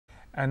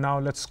And now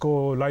let's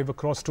go live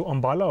across to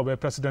Ambala, where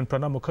President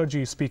Pranab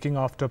Mukherjee is speaking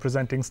after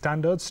presenting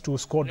standards to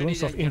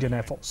squadrons of Indian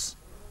Air Force.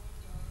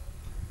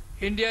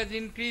 India's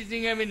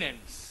increasing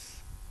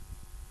eminence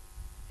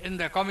in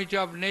the Committee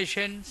of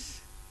Nations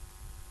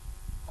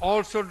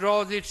also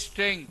draws its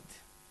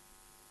strength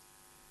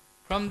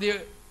from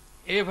the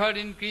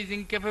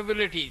ever-increasing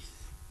capabilities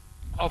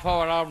of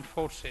our armed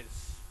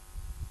forces.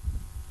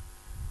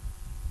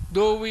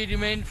 Though we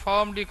remain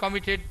firmly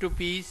committed to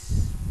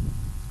peace,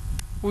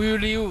 we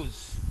will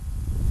use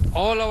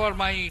all our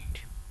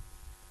might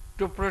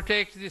to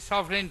protect the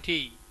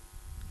sovereignty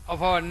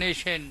of our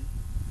nation,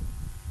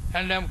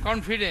 and I am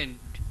confident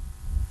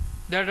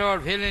that our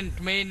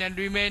valiant men and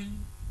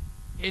women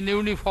in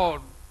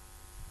uniform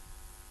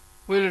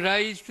will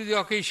rise to the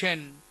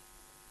occasion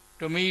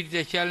to meet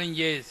the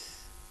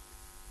challenges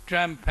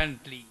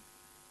triumphantly.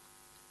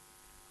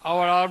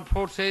 Our armed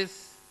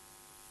forces,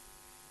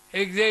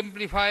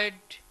 exemplified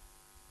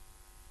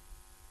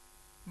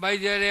by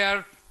their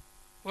air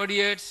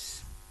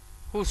warriors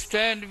who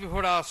stand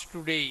before us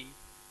today,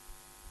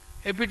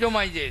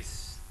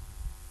 epitomizes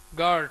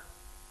guard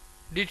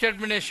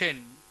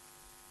determination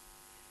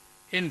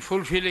in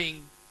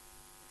fulfilling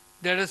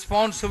their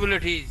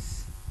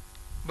responsibilities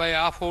by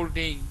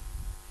upholding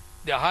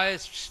the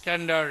highest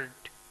standard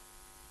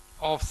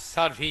of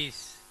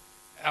service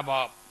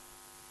above.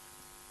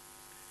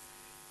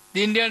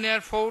 The Indian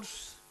Air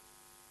Force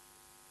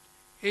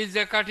is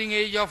the cutting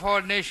edge of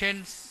our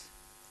nation's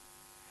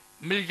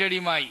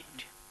military might.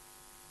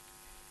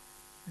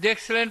 The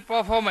excellent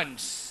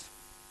performance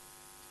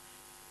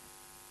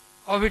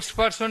of its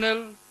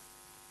personnel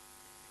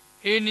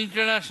in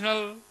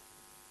international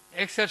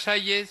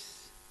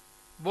exercises,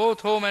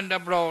 both home and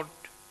abroad,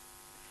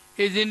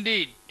 is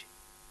indeed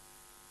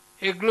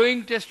a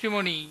glowing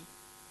testimony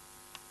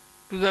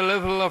to the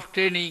level of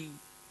training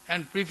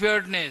and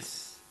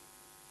preparedness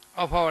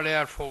of our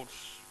Air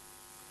Force.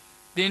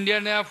 The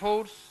Indian Air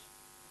Force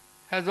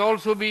has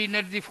also been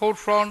at the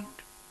forefront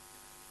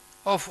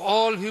of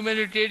all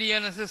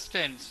humanitarian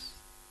assistance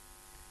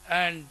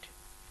and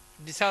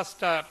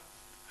disaster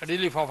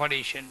relief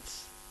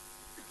operations.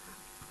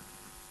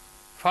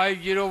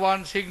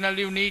 501 Signal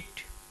Unit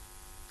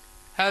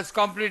has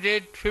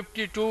completed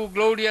 52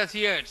 glorious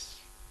years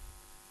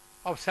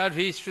of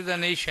service to the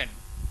nation.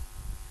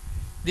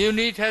 The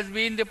unit has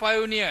been the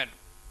pioneer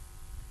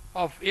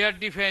of air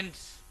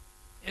defense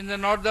in the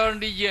northern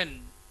region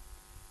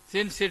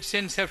since its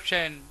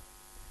inception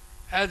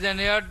as an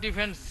air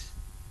defense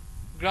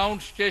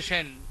ground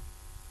station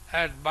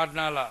at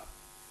Barnala.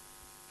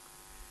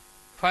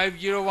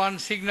 501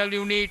 Signal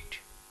Unit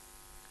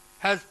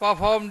has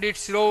performed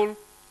its role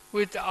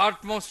with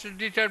utmost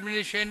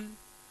determination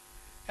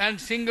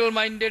and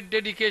single-minded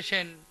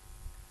dedication,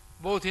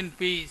 both in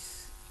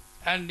peace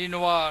and in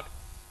war.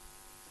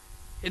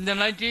 In the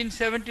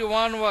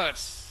 1971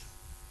 wars,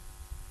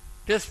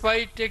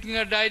 despite taking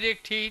a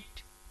direct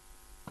hit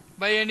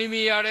by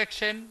enemy air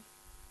action,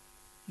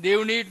 the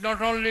unit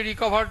not only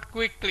recovered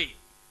quickly,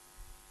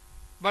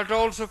 but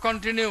also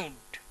continued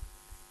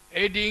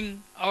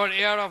aiding our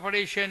air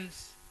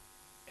operations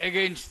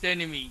against the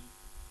enemy.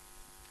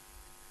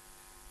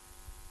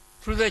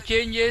 Through the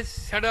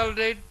changes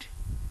heralded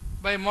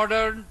by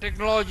modern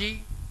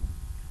technology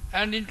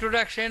and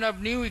introduction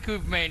of new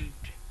equipment,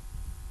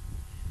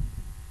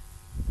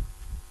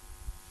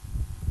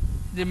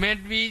 the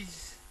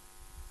Medvis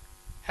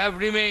have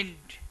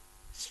remained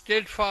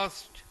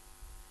steadfast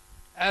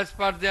as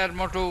per their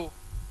motto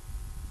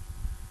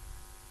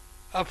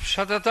of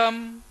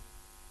Satatam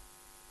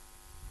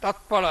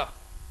Tatpara,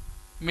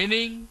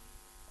 meaning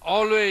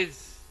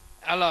always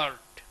alert.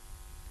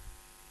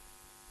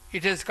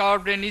 It has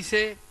carved a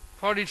niche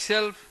for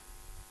itself,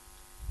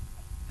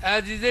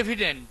 as is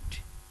evident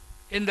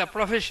in the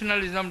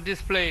professionalism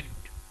displayed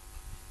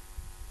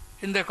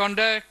in the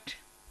conduct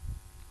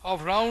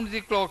of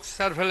round-the-clock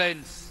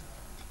surveillance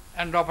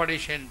and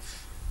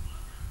operations.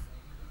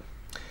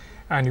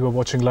 And you are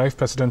watching live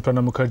President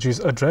Pranab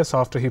Mukherjee's address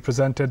after he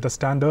presented the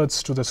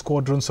standards to the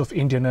squadrons of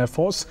Indian Air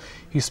Force.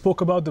 He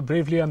spoke about the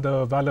bravery and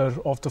the valor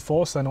of the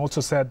force and also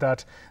said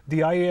that the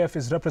IAF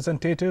is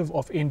representative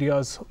of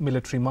India's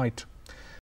military might.